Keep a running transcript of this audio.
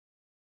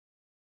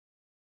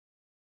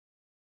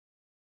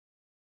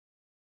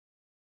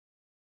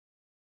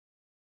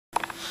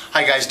How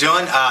you guys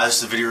doing? This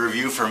is a video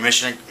review for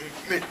Michigan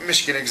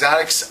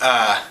Exotics.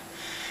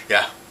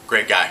 Yeah,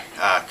 great guy.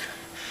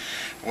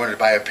 Wanted to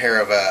buy a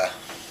pair of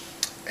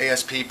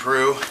ASP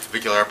Peru,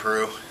 Vicular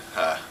Peru,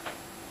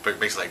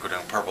 basically like we're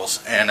doing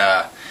purples, and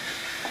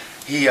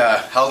he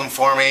held them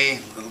for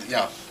me. You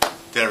know,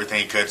 did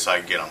everything he could so I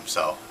could get them.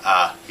 So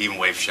he even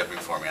waived shipping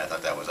for me. I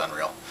thought that was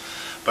unreal.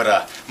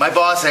 But my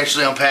boss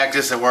actually unpacked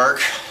this at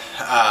work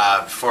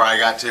before I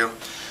got to.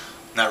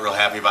 Not real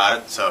happy about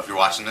it. So if you're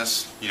watching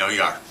this, you know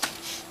you are.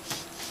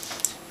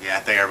 Yeah, I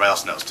think everybody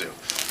else knows too.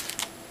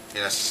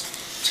 Yes.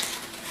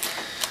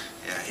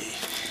 Yeah.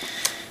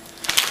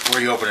 Before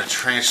you open a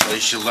tarantula,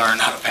 you should learn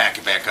how to pack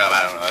it back up.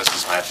 I don't know. That's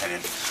just my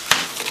opinion.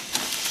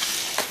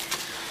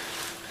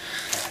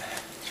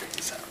 Check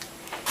this out.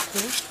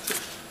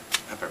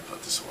 I better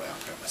put this away.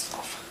 I'll grab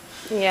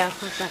myself. Yeah,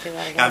 let's not do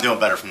that again. I'm doing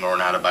better from learning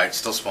how to bite.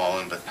 Still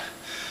swallowing, but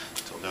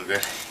still doing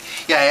good.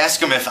 Yeah, I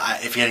asked him if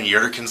he had any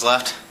Yurikins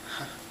left.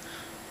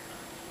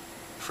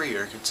 Free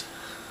Yurikins.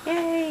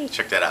 Yay!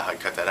 Check that out. How I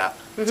cut that out.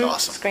 It's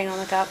awesome. Screen on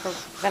the top for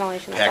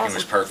ventilation. That's Packing awesome.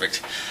 was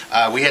perfect.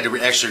 We had to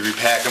actually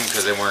repack them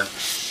because they weren't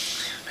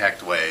packed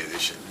the way they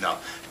should. No,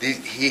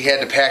 he had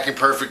the packing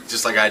perfect,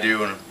 just like I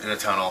do in a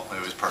tunnel.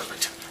 It was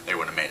perfect. They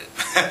wouldn't have made it.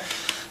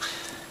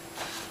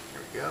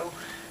 Here we go.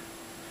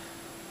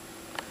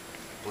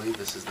 I believe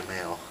this is the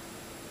male.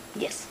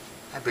 Yes.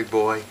 Hi, big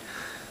boy.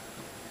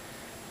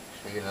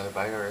 Should I get another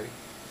bite already?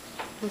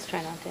 Let's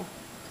try not to.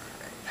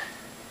 Alright.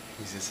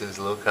 He's just in his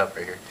little cup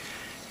right here.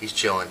 He's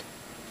chilling.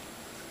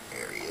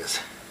 There he is.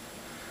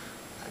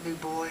 Hi, big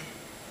boy.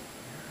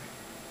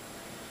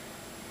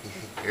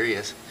 Here he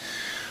is.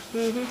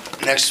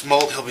 Next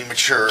molt, he'll be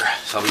mature,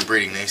 so I'll be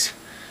breeding these.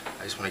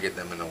 I just want to get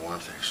them in the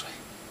warmth, actually.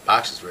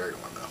 Box is very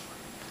warm, though.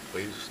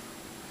 Well,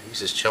 he's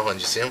just chilling.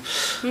 Did you see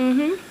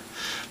him?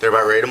 They're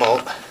about ready to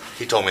molt.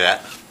 He told me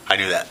that. I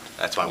knew that.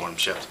 That's why I want them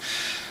shipped.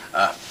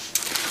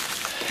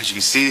 As you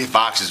can see, the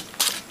box is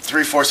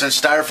 3/4 inch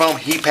styrofoam.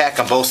 He packed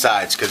on both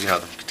sides because, you know,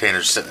 the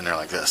container's sitting in there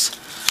like this.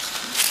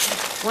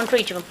 One for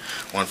each of them.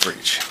 One for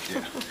each.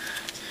 Yeah.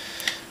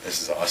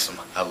 This is awesome.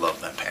 I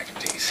love them packing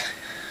teas.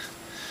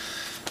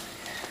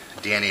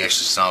 Danny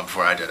actually saw him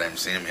before I did. I haven't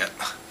seen him yet.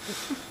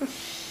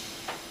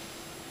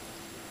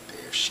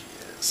 There she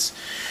is.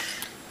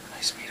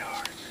 Hi,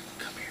 sweetheart.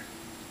 Come here.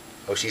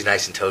 Oh, she's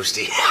nice and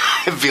toasty.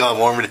 I feel how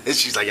warm it is.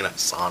 She's like in a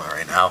sauna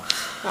right now.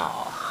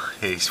 Aww.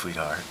 Hey,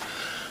 sweetheart.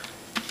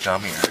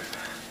 Come here.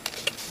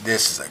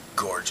 This is a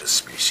gorgeous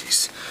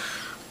species.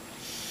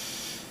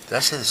 Did I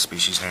say the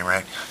species name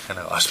right? I kind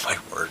of lost my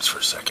words for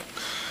a second.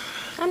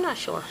 I'm not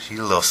sure. She's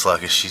a little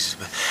sluggish.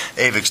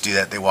 Avics do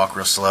that. They walk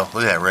real slow.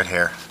 Look at that red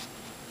hair.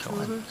 Come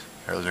on.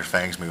 Her little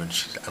fangs moving.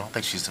 I don't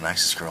think she's the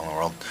nicest girl in the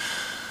world.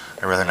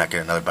 I'd rather not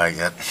get another bite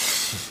yet.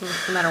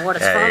 No matter what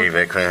it's yeah, from.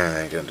 Avic,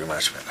 ain't gonna do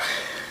much, but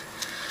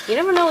You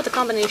never know with the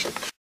combination.